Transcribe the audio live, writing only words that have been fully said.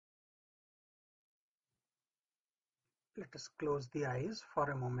Let us close the eyes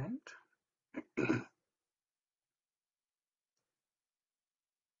for a moment.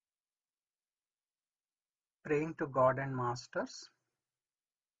 Praying to God and Masters.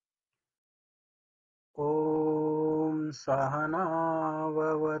 Om Sahana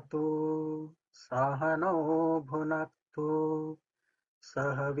Vavatu Sahano Bhunaktu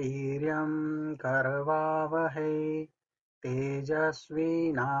Sahaviryam Karavavahe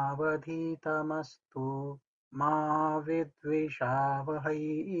Tejasvinavadhitamastu Ma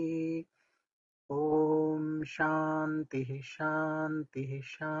Vidvishavahai. Om Shanti Shanti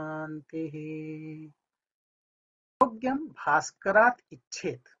Shanti. योग्यं भास्करात्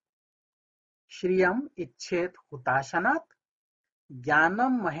इच्छेत् श्रियम् इच्छेत् हुताशनात्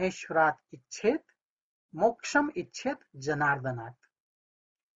ज्ञानं महेश्वरात् इच्छेत् मोक्षम इच्छेत् जनार्दनात्.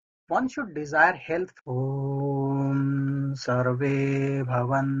 One should desire health. Om Sarve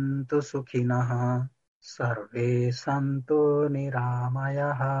Bhavantu Sukhinah Sarve Santu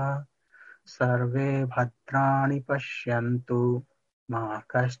Niramayah Sarve Bhadrani Pashyantu Ma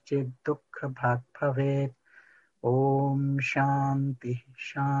Kaschid Dukkha Bhag Bhavet. Om Shanti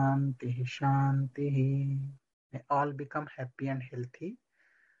Shanti Shanti. May all become happy and healthy,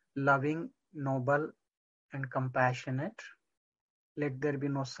 loving, noble and compassionate. Let there be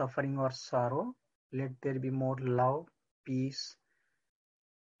no suffering or sorrow. Let there be more love, peace,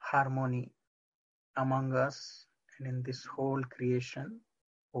 harmony among us and in this whole creation.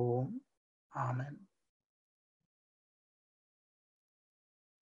 Om. Amen.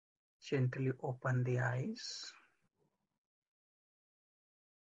 Gently open the eyes.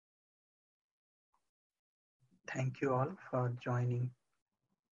 Thank you all for joining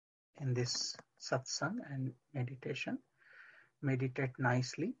in this satsang and meditation. Meditate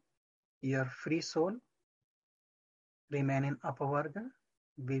nicely. Your free soul remain in Apavarga,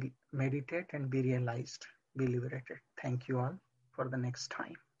 will meditate and be realized, be liberated. Thank you all for the next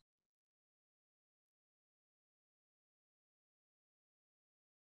time.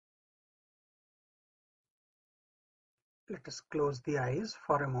 Let us close the eyes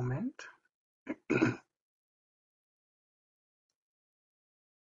for a moment.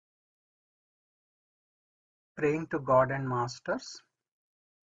 Praying to God and Masters.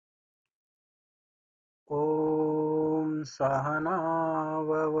 Om Sahana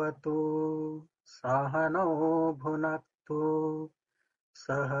Vavatu Sahano Bhunaktu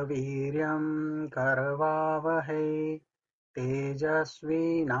Sahaviryam Karavavahe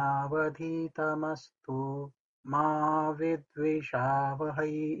Tejasvinavadhitamastu Ma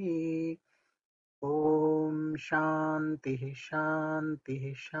Vidvishavahai. Om Shanti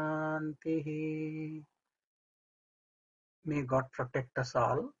Shanti Shanti. May God protect us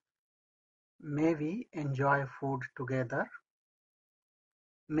all. May we enjoy food together.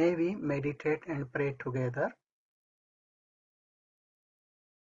 May we meditate and pray together.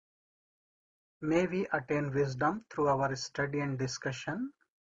 May we attain wisdom through our study and discussion.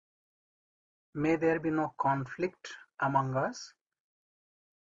 May there be no conflict among us.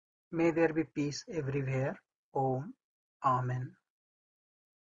 May there be peace everywhere. Om. Amen.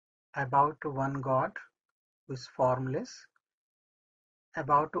 I bow to one God who is formless. I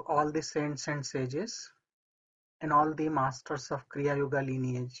bow to all the saints and sages and all the masters of Kriya Yoga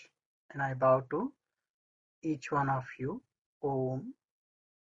lineage. And I bow to each one of you. Om.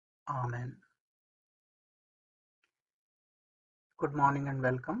 Amen. Good morning and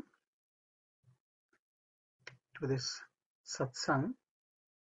welcome to this satsang.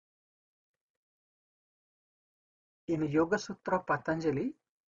 In Yoga Sutra Patanjali,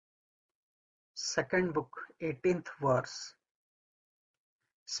 second book, 18th verse,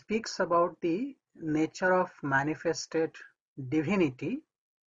 speaks about the nature of manifested divinity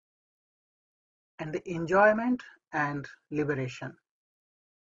and the enjoyment and liberation.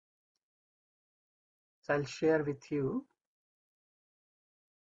 So I'll share with you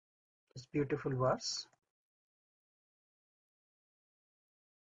this beautiful verse.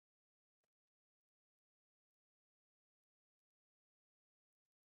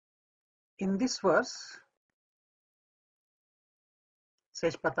 In this verse,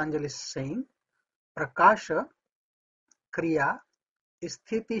 Sage Patanjali is saying, Prakasha Kriya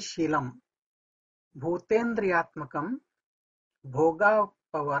Sthiti Shilam Bhutendriyatmakam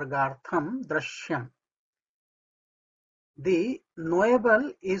Bhogapavargartham Drashyam. The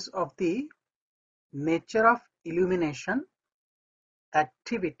knowable is of the nature of illumination,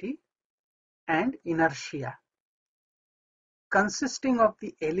 activity, and inertia, consisting of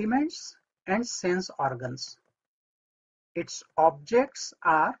the elements and sense organs. Its objects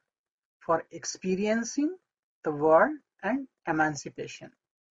are for experiencing the world and emancipation.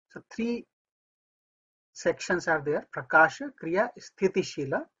 So three sections are there. Prakasha, Kriya, Sthiti,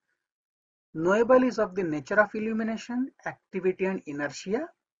 Shila. Knowable is of the nature of illumination, activity and inertia,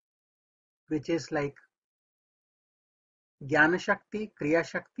 which is like Jnana Shakti, Kriya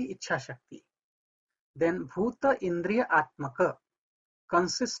Shakti, Ichha Shakti. Then Bhuta Indriya Atmaka,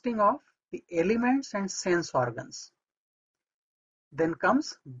 consisting of the elements and sense organs. Then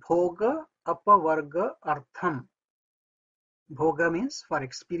comes Bhoga Apavarga Artham. Bhoga means for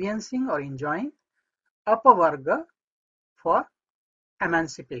experiencing or enjoying. Apavarga for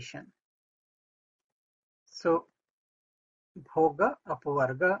emancipation. So Bhoga,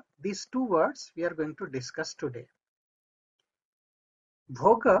 Apavarga, these two words we are going to discuss today.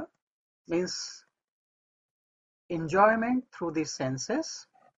 Bhoga means enjoyment through the senses,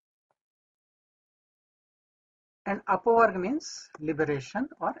 and Apavarga means liberation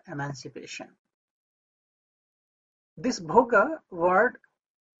or emancipation. This Bhoga word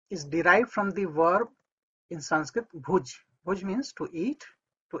is derived from the verb in Sanskrit bhuj. Bhuj means to eat,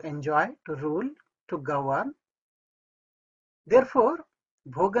 to enjoy, to rule, to govern. Therefore,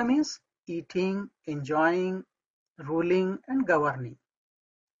 Bhoga means eating, enjoying, ruling and governing.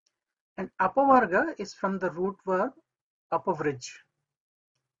 And Apavarga is from the root verb apavrij,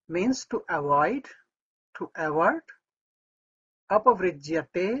 means to avoid, to avert.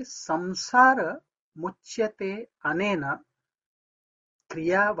 Apavrijyate samsara muchyate anena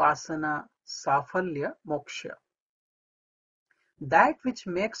kriya vasana safalya moksha. That which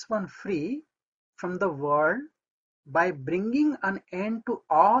makes one free from the world by bringing an end to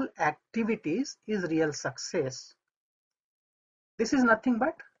all activities is real success. This is nothing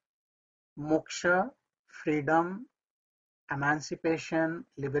but moksha, freedom, emancipation,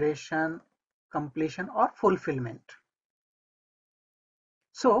 liberation, completion or fulfillment.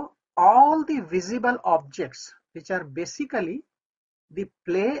 So all the visible objects, which are basically the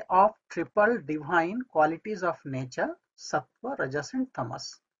play of triple divine qualities of nature, sattva, rajas and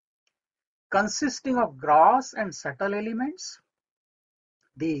tamas, consisting of gross and subtle elements,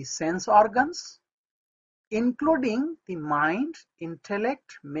 the sense organs, including the mind,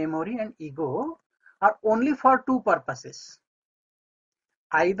 intellect, memory and ego, are only for two purposes: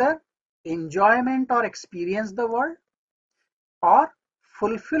 either enjoyment or experience the world, or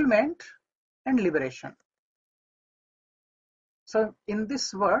fulfillment and liberation. So in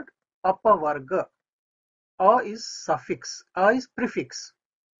this word, apavarga, a is suffix, a is prefix.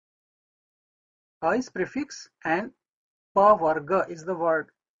 A is prefix and pavarga is the word.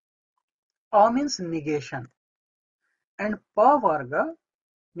 A means negation and pavarga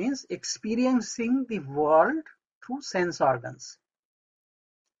means experiencing the world through sense organs.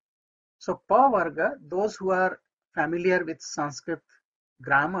 So pavarga, those who are familiar with Sanskrit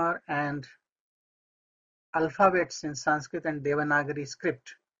grammar and alphabets in Sanskrit and Devanagari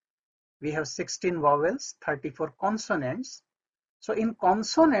script, we have 16 vowels, 34 consonants. So in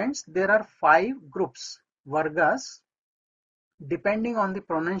consonants, there are 5 groups, vargas, depending on the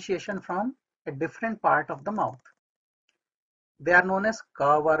pronunciation from a different part of the mouth. They are known as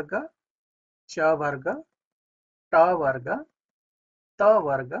ka varga, cha varga, ta varga, ta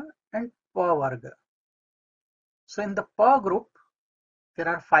varga and pa varga. So in the pa group, there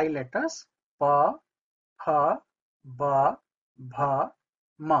are 5 letters: pa, pha, ba, bha,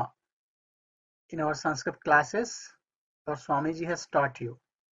 ma. In our Sanskrit classes, our Swamiji has taught you.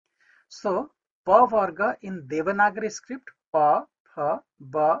 So pa varga in Devanagari script, pa, pha,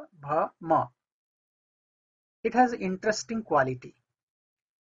 ba, bha, ma. It has interesting quality.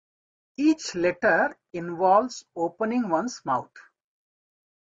 Each letter involves opening one's mouth.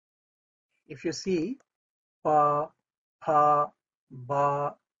 If you see pa, pha,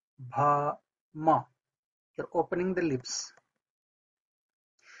 ba, bha, ma, you're opening the lips.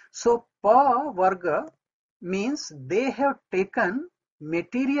 So pa varga means they have taken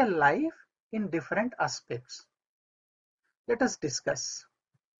material life in different aspects. Let us discuss.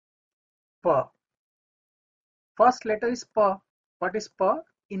 Pa. First letter is pa. What is pa?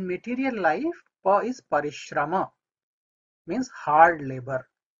 In material life, pa is parishrama, means hard labor.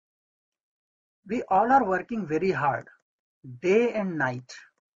 We all are working very hard, day and night.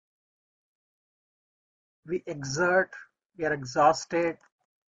 We exert, we are exhausted,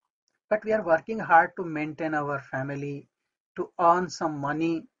 but we are working hard to maintain our family, to earn some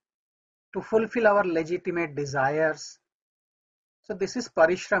money, to fulfill our legitimate desires. So this is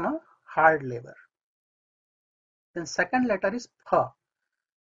parishrama, hard labor. Then second letter is pha.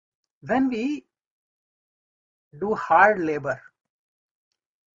 When we do hard labor,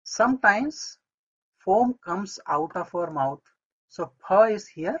 sometimes foam comes out of our mouth. So pha is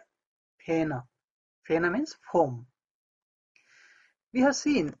here phena. Phena means foam. We have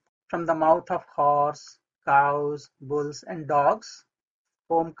seen From the mouth of horse, cows, bulls, and dogs,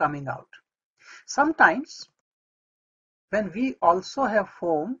 foam coming out. Sometimes, when we also have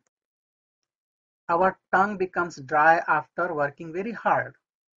foam, our tongue becomes dry after working very hard.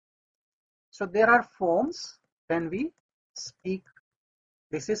 So there are foams when we speak.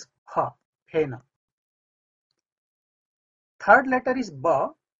 This is pha, phena. Third letter is ba.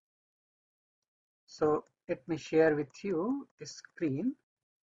 So let me share with you the screen.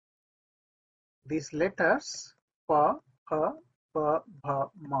 These letters pa, pha, pa, bha,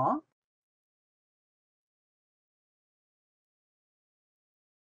 ma.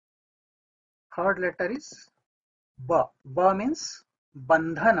 Third letter is ba. Ba means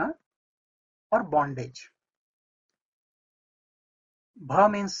bandhana or bondage. Bha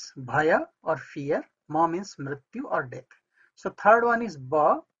means bhaya or fear. Ma means mrityu or death. So third one is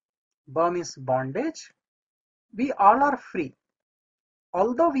ba. Ba means bondage. We all are free.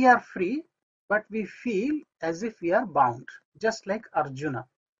 Although we are free, but we feel as if we are bound, just like Arjuna.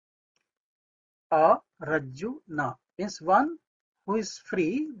 A Rajju na means one who is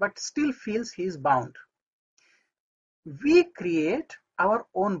free but still feels he is bound. We create our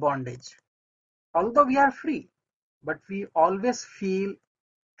own bondage. Although we are free, but we always feel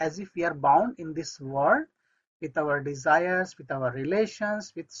as if we are bound in this world with our desires, with our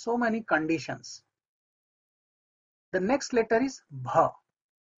relations, with so many conditions. The next letter is Bha.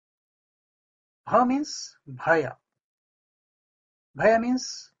 Bha means Bhaya. Bhaya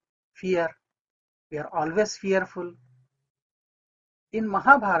means fear. We are always fearful. In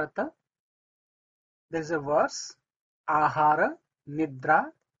Mahabharata, there is a verse, Ahara, Nidra,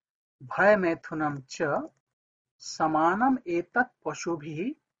 Bhayamaithunam cha, Samanam etat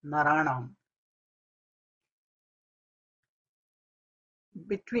pashubhi naranam.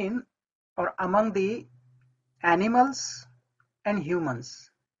 Between or among the animals and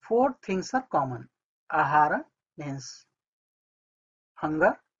humans, four things are common. Ahara means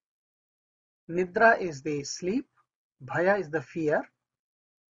hunger, Nidra is the sleep, Bhaya is the fear,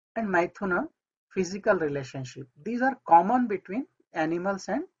 and Maithuna, physical relationship. These are common between animals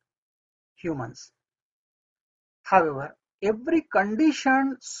and humans. However, every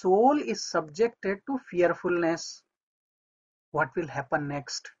conditioned soul is subjected to fearfulness. What will happen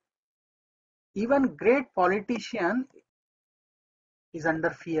next? Even great politician is under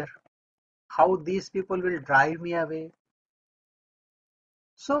fear. How these people will drive me away.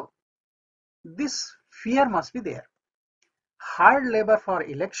 So this fear must be there. Hard labor for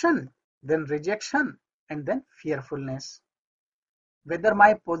election, then rejection, and then fearfulness. Whether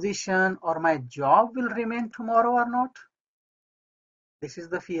my position or my job will remain tomorrow or not. This is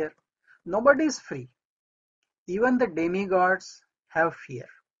the fear. Nobody is free. Even the demigods have fear.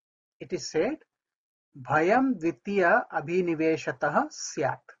 It is said, Bhayam dvitiya abhiniveshatah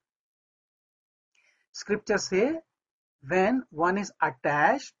syat. Scriptures say, when one is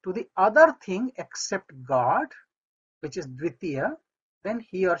attached to the other thing except God, which is dvitiya, then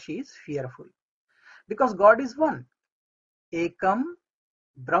he or she is fearful. Because God is one. Ekam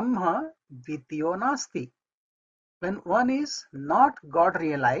Brahma dvitiyo nasti. When one is not God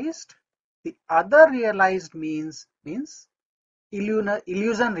realized, the other realized means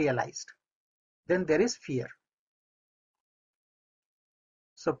illusion realized. Then there is fear.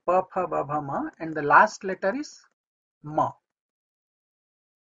 So pa, pha, ba, bha, ma, and the last letter is ma.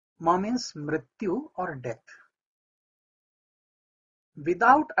 Ma means mrityu or death.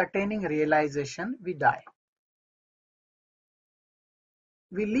 Without attaining realization, we die.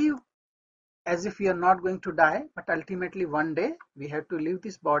 We live as if we are not going to die, but ultimately one day we have to leave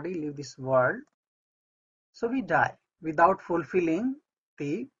this body, leave this world. So we die without fulfilling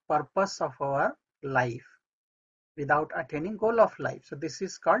the purpose of our life, without attaining goal of life. So this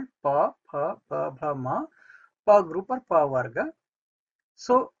is called pa, pha, ba, bha, ma, pa group or pa varga.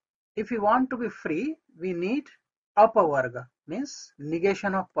 So if we want to be free, we need apavarga, means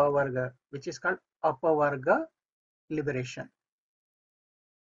negation of pavarga, which is called apavarga liberation.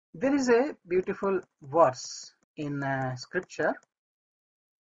 There is a beautiful verse in scripture,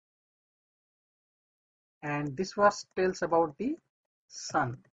 and this verse tells about the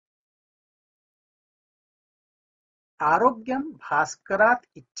sun. Arogyam bhaskarat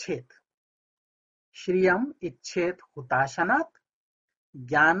icchet, shriyam icchet hutashanat,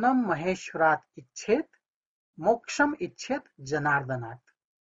 jnanam maheshwarat icchet, moksham icchet janardanat.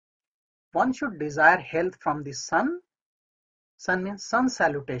 One should desire health from the sun. Sun means sun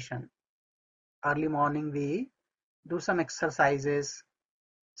salutation. Early morning we do some exercises,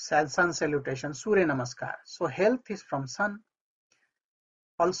 sun salutation, Surya Namaskar. So health is from sun.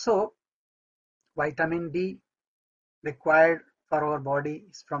 Also vitamin D required for our body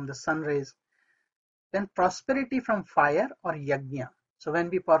is from the sun rays. Then prosperity from fire or yajna. So when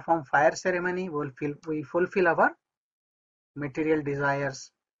we perform fire ceremony, we fulfill our material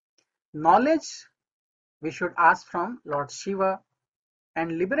desires. Knowledge we should ask from Lord Shiva,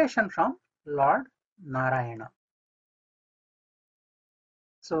 and liberation from Lord Narayana.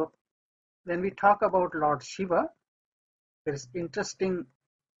 So when we talk about Lord Shiva, there is interesting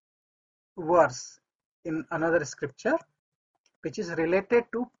verse in another scripture which is related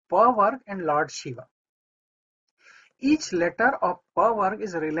to Pavarg and Lord Shiva. Each letter of Pavarg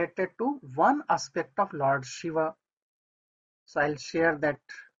is related to one aspect of Lord Shiva. So I'll share that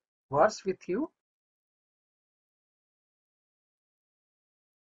verse with you.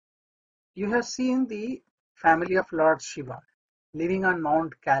 You have seen the family of Lord Shiva living on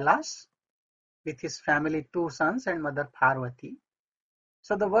Mount Kailash with his family, 2 sons and mother Parvati.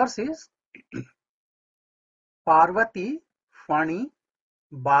 So the verse is Parvati Fani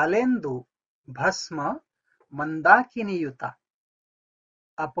Balendu Bhasma Mandakini Yuta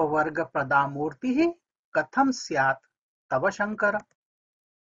Apavarga Pradamurti Katham Syat Tava Shankara.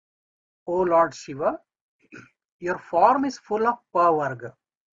 O Lord Shiva, your form is full of Pavarga.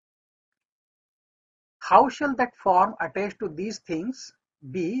 How shall that form attached to these things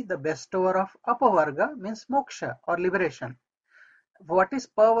be the bestower of Apavarga, means moksha or liberation? What is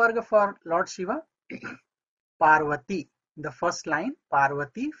Pavarga for Lord Shiva? Parvati. The first line,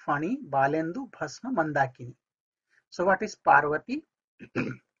 Parvati, Fani, Balendu, Bhasma, Mandakini. So what is Parvati?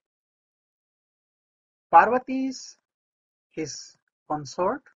 Parvati is his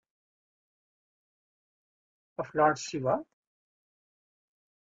consort of Lord Shiva.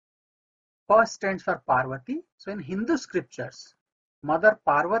 Pa stands for Parvati. So in Hindu scriptures, Mother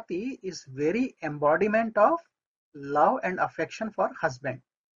Parvati is very embodiment of love and affection for husband.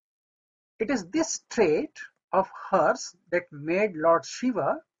 It is this trait of hers that made Lord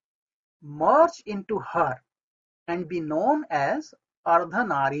Shiva merge into her and be known as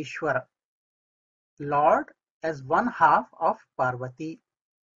Ardhanarishwara, Lord as one half of Parvati.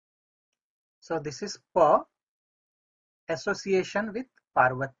 So this is Pa, association with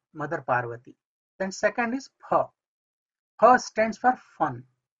Parvati, Mother Parvati. Then second is Pha. Pha stands for fun.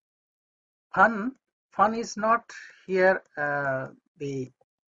 Fun is not here the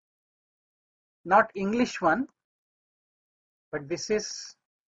not English one, but this is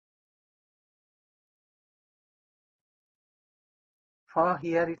for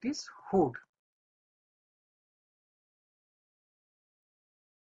here it is hood.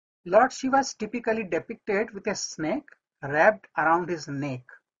 Lord Shiva is typically depicted with a snake wrapped around his neck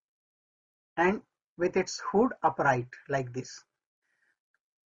and with its hood upright like this.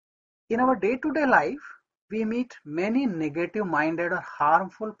 In our day-to-day life, we meet many negative-minded or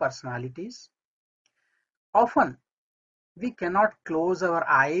harmful personalities. Often, we cannot close our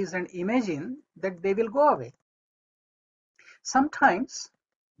eyes and imagine that they will go away. Sometimes,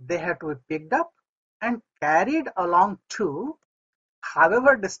 they have to be picked up and carried along too,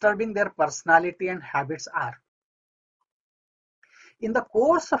 however disturbing their personality and habits are. In the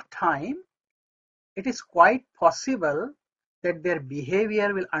course of time, it is quite possible that their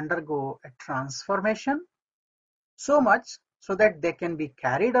behavior will undergo a transformation, so much so that they can be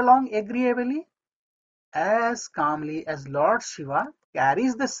carried along agreeably as calmly as Lord Shiva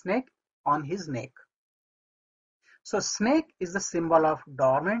carries the snake on his neck. So snake is the symbol of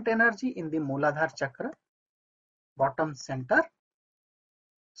dormant energy in the Muladhara chakra, bottom center.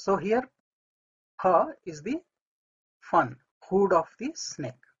 So here Ha is the fun, hood of the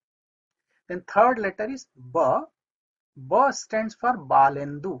snake. Then third letter is Ba. Ba stands for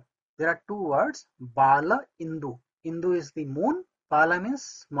Balendu. There are two words, Bala Indu. Indu is the moon, Bala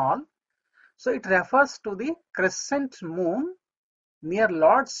means small. So it refers to the crescent moon near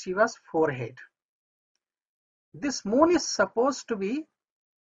Lord Shiva's forehead. This moon is supposed to be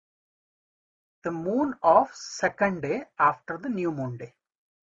the moon of second day after the new moon day.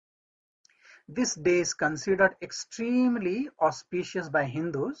 This day is considered extremely auspicious by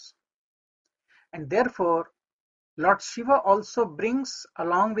Hindus, and therefore Lord Shiva also brings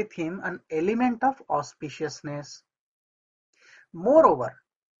along with him an element of auspiciousness. Moreover,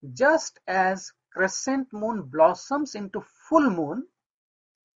 just as crescent moon blossoms into full moon,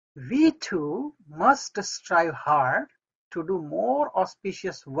 we too must strive hard to do more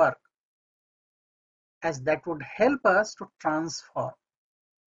auspicious work, as that would help us to transform.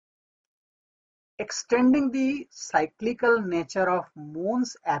 Extending the cyclical nature of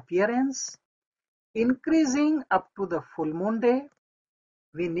moon's appearance, increasing up to the full moon day,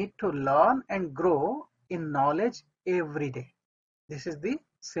 we need to learn and grow in knowledge every day. This is the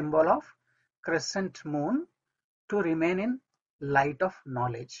symbol of crescent moon, to remain in light of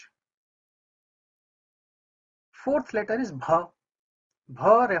knowledge. Fourth letter is Bha.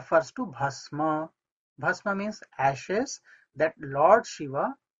 Bha refers to Bhasma. Bhasma means ashes that Lord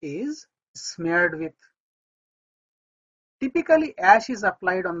Shiva is smeared with. Typically, ash is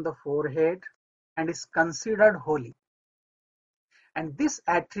applied on the forehead and is considered holy. And this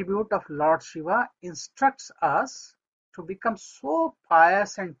attribute of Lord Shiva instructs us to become so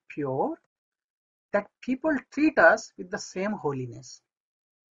pious and pure that people treat us with the same holiness.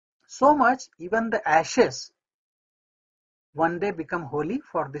 So much, even the ashes one day become holy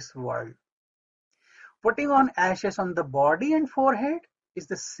for this world. Putting on ashes on the body and forehead is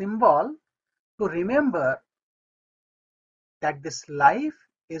the symbol to remember that this life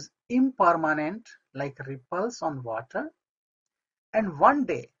is impermanent like ripples on water, and one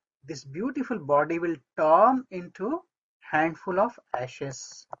day this beautiful body will turn into handful of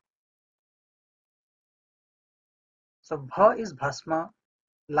ashes. So Bha is Bhasma,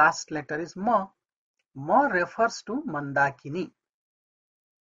 last letter is Ma. Ma refers to Mandakini,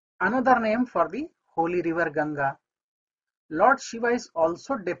 another name for the holy river Ganga. Lord Shiva is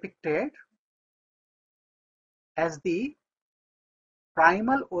also depicted as the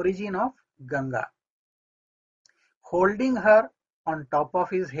primal origin of Ganga, holding her on top of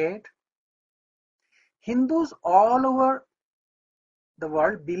his head. Hindus all over the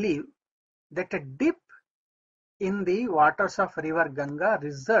world believe that a dip in the waters of river Ganga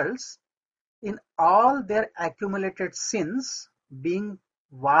results in all their accumulated sins being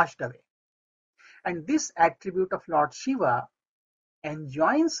washed away. And this attribute of Lord Shiva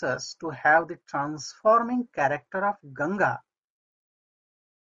enjoins us to have the transforming character of Ganga,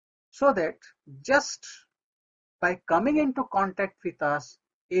 so that just by coming into contact with us,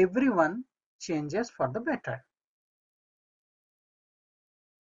 everyone changes for the better.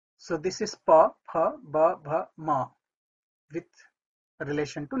 So this is Pa, Pha, Ba, Bha, Ma with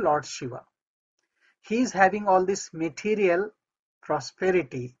relation to Lord Shiva. He is having all this material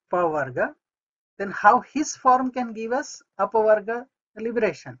prosperity, Pavarga, then how his form can give us Apavarga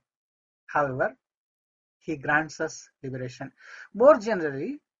liberation? However, he grants us liberation. More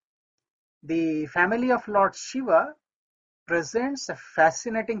generally, the family of Lord Shiva presents a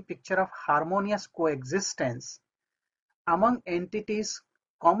fascinating picture of harmonious coexistence among entities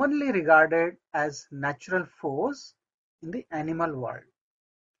commonly regarded as natural foes in the animal world.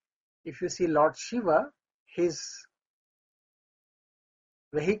 If you see Lord Shiva, his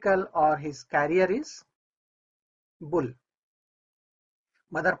vehicle or his carrier is bull.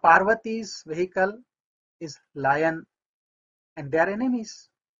 Mother Parvati's vehicle is lion, and they are enemies.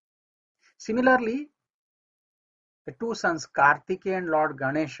 Similarly, the two sons Kartikeya and Lord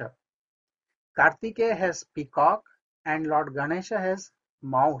Ganesha. Kartikeya has peacock and Lord Ganesha has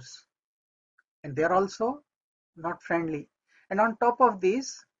mouse, and they are also not friendly. And on top of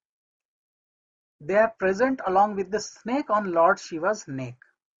this, they are present along with the snake on Lord Shiva's neck.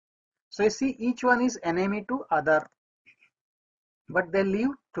 So you see, each one is enemy to other, but they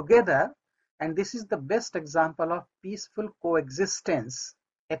live together, and this is the best example of peaceful coexistence,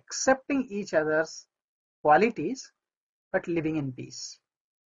 accepting each other's qualities but living in peace.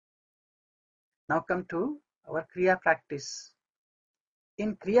 Now come to our Kriya practice.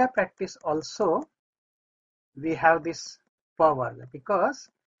 In Kriya practice also we have this Pavarga, because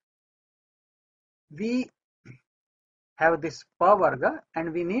we have this Pavarga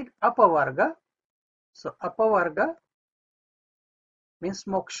and we need Apavarga. So Apavarga means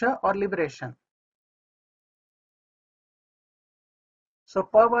moksha or liberation. So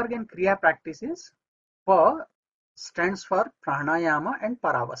Pavarga in Kriya practice is Pa stands for pranayama and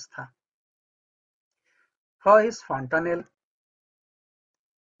paravastha. Pha is fontanelle.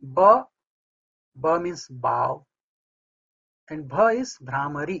 Ba means bow. And Bha is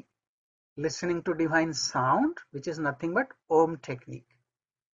Brahmari, listening to divine sound, which is nothing but Om technique.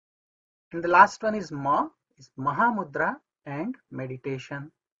 And the last one is Ma, is Mahamudra and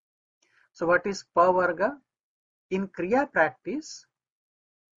meditation. So what is Pavarga? In Kriya practice,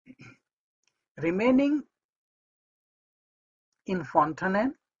 remaining in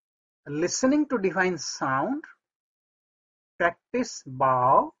fontanelle, listening to divine sound, practice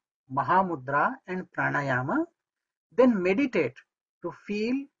bow, Mahamudra and pranayama, then meditate to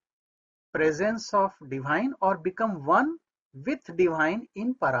feel presence of divine or become one with divine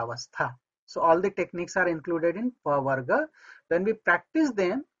in paravastha. So all the techniques are included in Pavarga. When we practice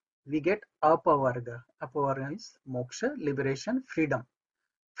them, we get Apavarga. Apavarga is moksha, liberation, freedom.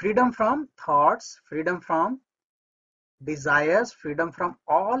 Freedom from thoughts, freedom from desires, freedom from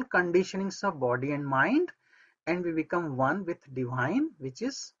all conditionings of body and mind, and we become one with divine, which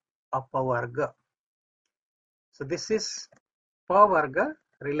is Apavarga. So this is Pavarga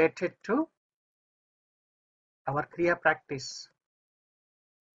related to our Kriya practice.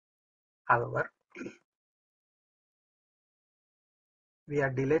 However, we are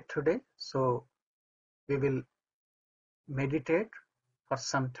delayed today, so we will meditate for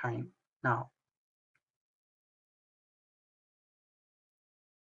some time now.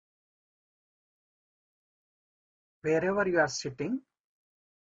 Wherever you are sitting,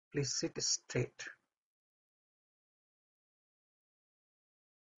 please sit straight.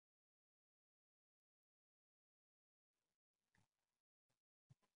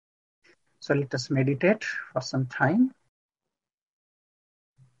 So let us meditate for some time.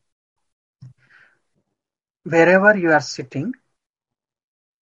 Wherever you are sitting,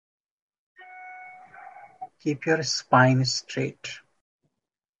 keep your spine straight.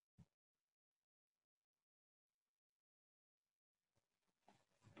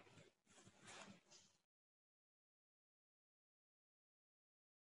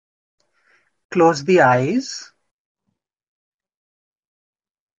 Close the eyes.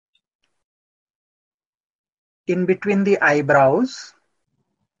 In between the eyebrows,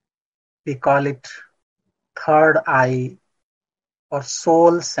 we call it third eye or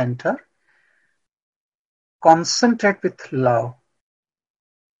soul center. Concentrate with love.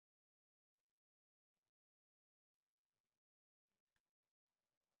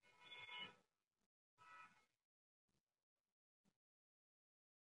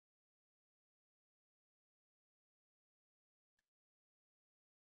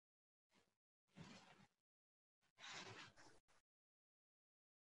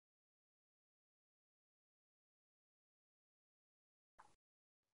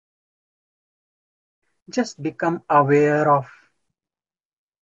 Just become aware of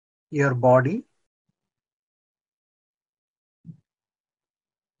your body.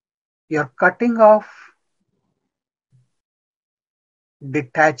 You're cutting off,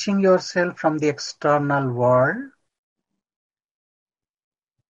 detaching yourself from the external world.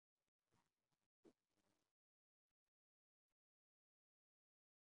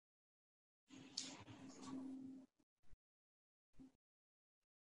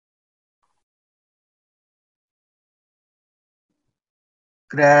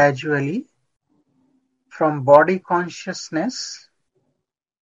 Gradually, from body consciousness,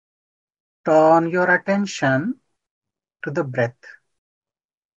 turn your attention to the breath.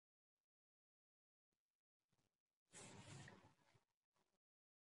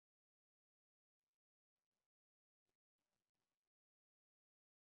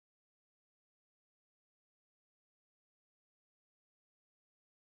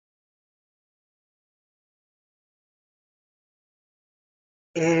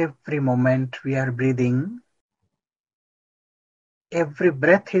 Every moment we are breathing, every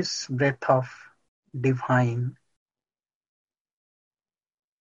breath is breath of divine.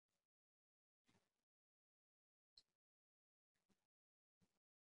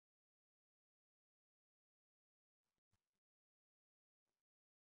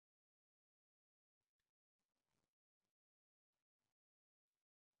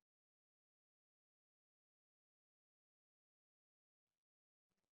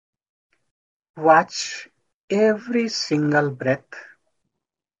 Watch every single breath.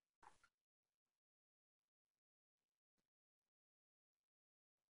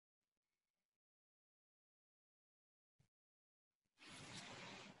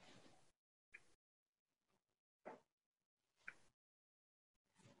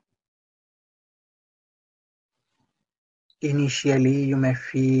 Initially, you may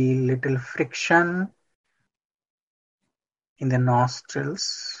feel little friction in the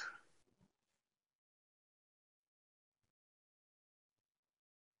nostrils.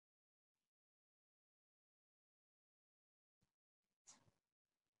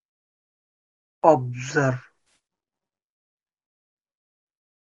 Observe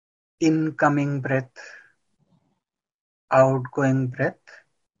incoming breath, outgoing breath.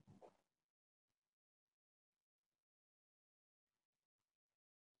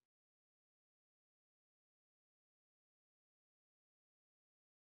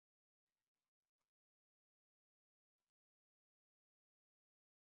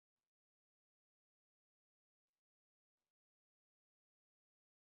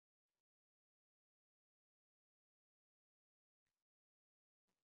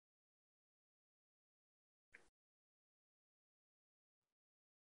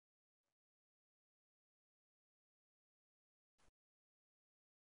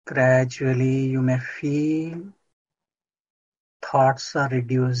 Gradually, you may feel thoughts are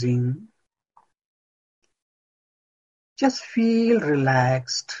reducing. Just feel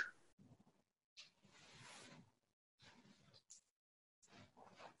relaxed.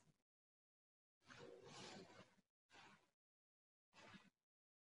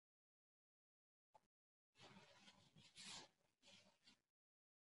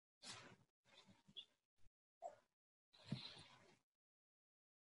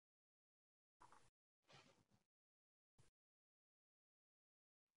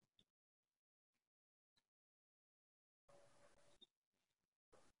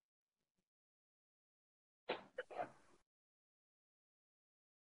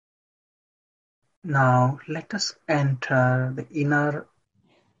 Now let us enter the inner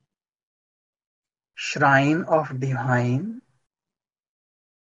shrine of divine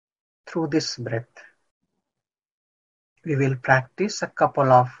through this breath. We will practice a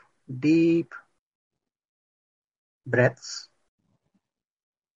couple of deep breaths.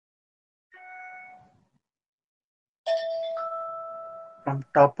 From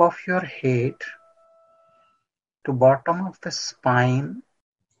top of your head to bottom of the spine.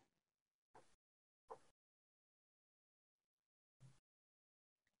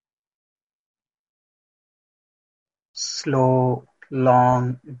 Slow,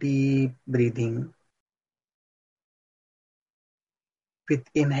 long, deep breathing. With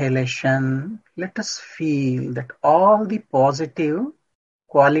inhalation, let us feel that all the positive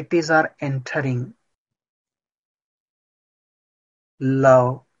qualities are entering.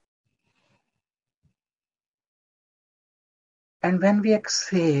 Love. And when we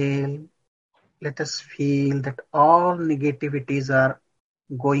exhale, let us feel that all negativities are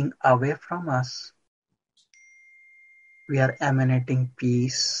going away from us. We are emanating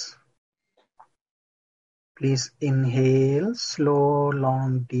peace. Please inhale, slow,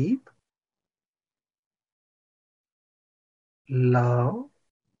 long, deep. Love.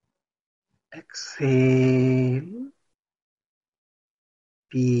 Exhale,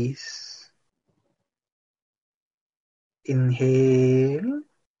 peace. Inhale,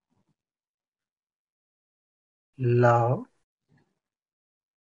 love.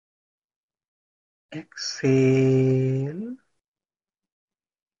 Exhale,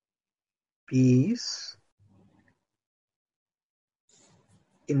 peace.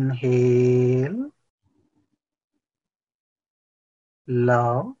 Inhale,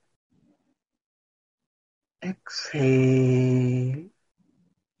 love. Exhale,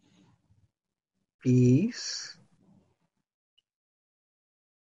 peace.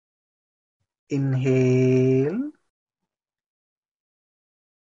 Inhale,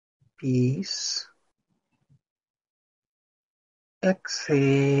 peace.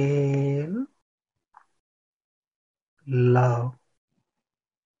 Exhale, love.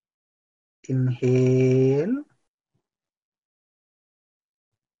 Inhale,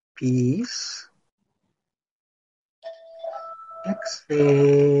 peace.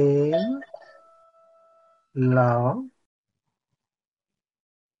 Exhale, love.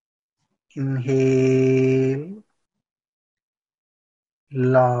 Inhale,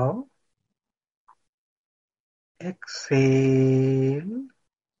 love. Exhale,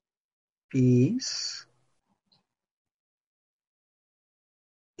 peace.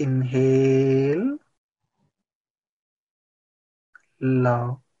 Inhale,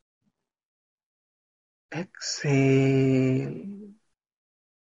 love. Exhale,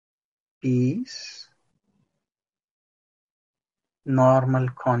 peace. Normal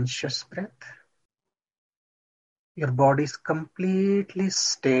conscious breath. Your body is completely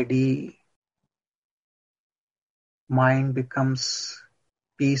steady. Mind becomes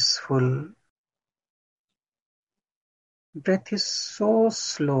peaceful. Breath is so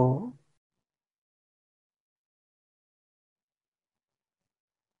slow.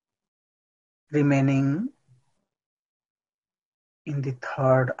 Remaining in the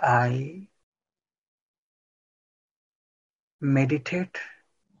third eye. Meditate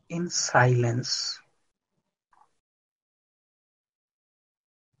in silence.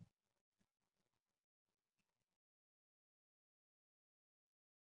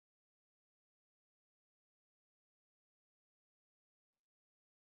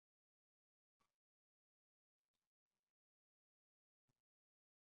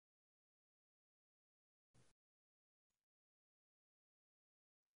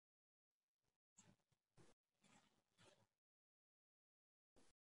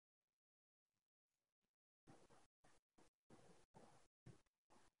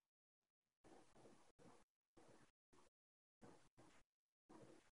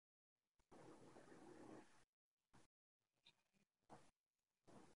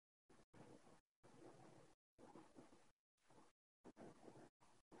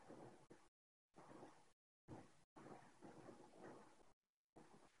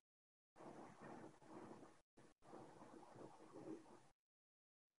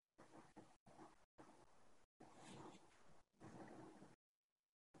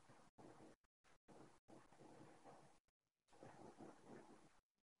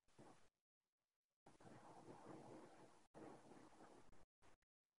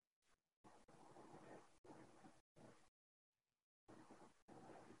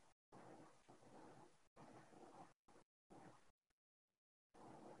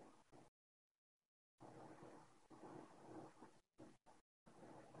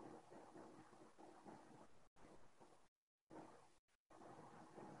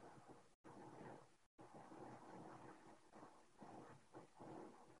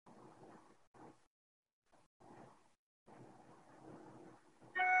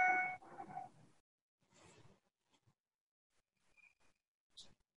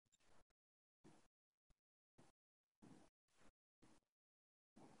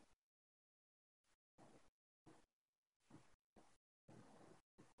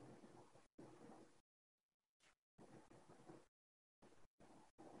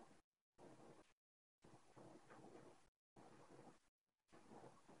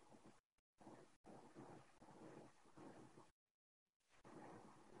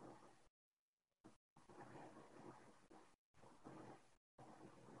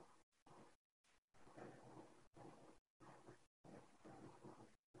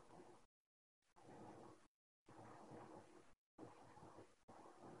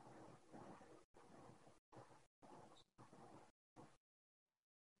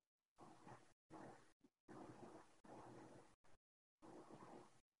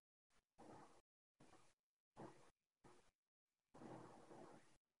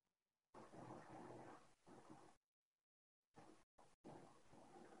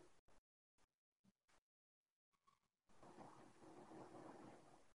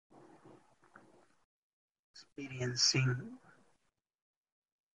 experiencing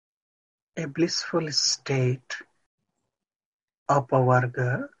a blissful state of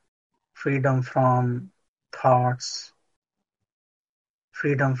avarga, freedom from thoughts,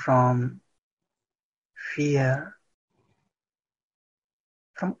 freedom from fear,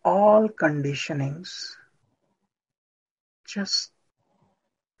 from all conditionings, just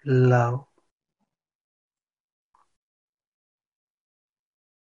love.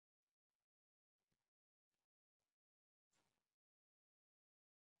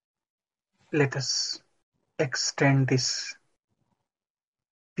 Let us extend this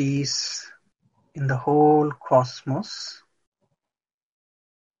peace in the whole cosmos,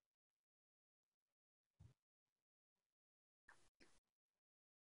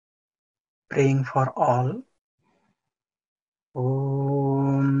 praying for all.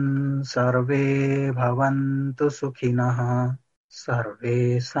 Om Sarve Bhavantu Sukhinah,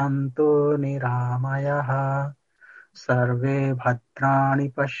 Sarve Santu Niramayah, Sarve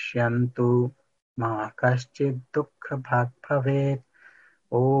Bhadrani Pashyantu, Ma Kaschid Dukkha Bhag Bhavet.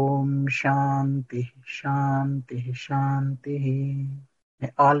 Om Shanti Shanti Shanti.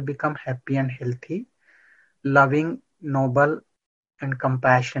 May all become happy and healthy, loving, noble, and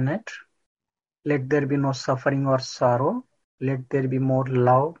compassionate. Let there be no suffering or sorrow. Let there be more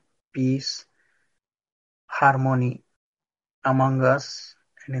love, peace, harmony among us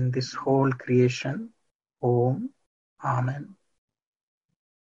and in this whole creation. Om. Amen.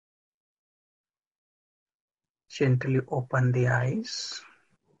 Gently open the eyes.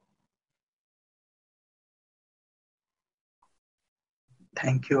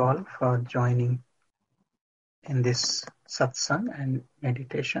 Thank you all for joining in this satsang and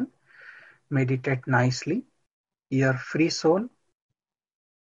meditation. Meditate nicely. Your free soul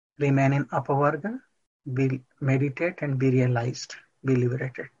remain in apavarga. Be meditate and be realized. Be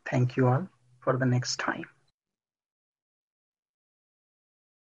liberated. Thank you all for the next time.